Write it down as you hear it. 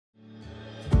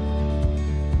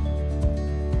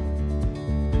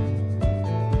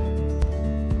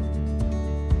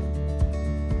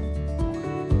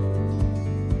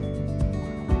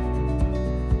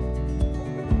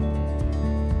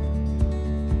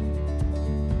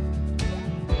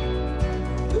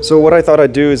So what I thought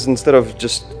I'd do is, instead of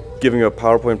just giving you a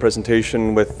PowerPoint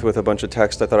presentation with a bunch of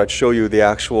text, I thought I'd show you the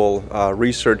actual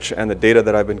research and the data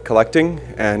that I've been collecting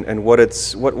and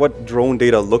what drone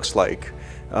data looks like.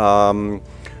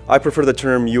 I prefer the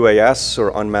term UAS,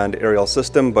 or unmanned aerial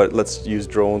system, but let's use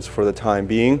drones for the time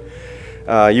being.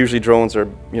 Usually drones are,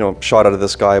 shot out of the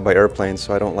sky by airplanes,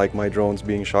 so I don't like my drones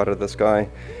being shot out of the sky.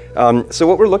 So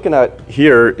what we're looking at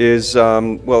here is,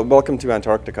 well, welcome to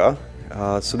Antarctica.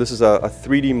 So this is a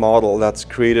 3D model that's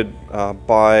created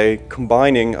by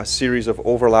combining a series of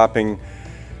overlapping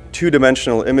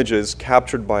two-dimensional images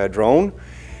captured by a drone,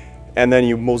 and then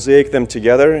you mosaic them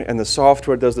together, and the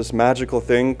software does this magical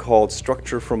thing called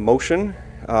structure from motion,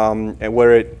 and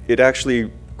where it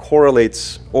actually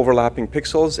correlates overlapping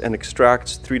pixels and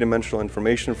extracts three-dimensional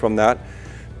information from that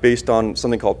based on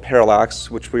something called parallax,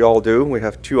 which we all do. We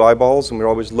have two eyeballs, and we're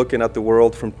always looking at the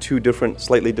world from two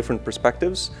slightly different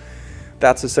perspectives.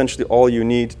 That's essentially all you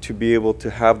need to be able to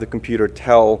have the computer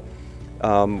tell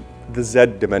the Z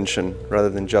dimension rather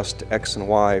than just X and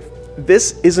Y.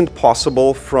 This isn't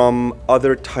possible from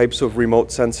other types of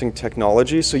remote sensing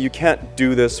technology, so you can't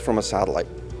do this from a satellite.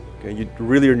 Okay?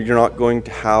 You're not going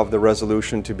to have the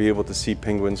resolution to be able to see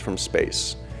penguins from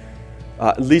space.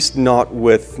 At least not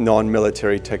with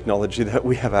non-military technology that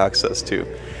we have access to.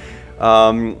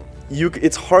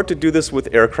 It's hard to do this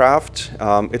with aircraft.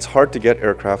 It's hard to get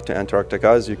aircraft to Antarctica,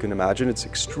 as you can imagine. It's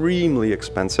extremely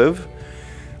expensive.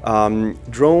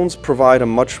 Drones provide a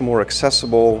much more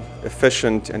accessible,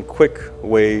 efficient, and quick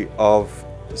way of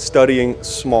studying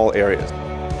small areas.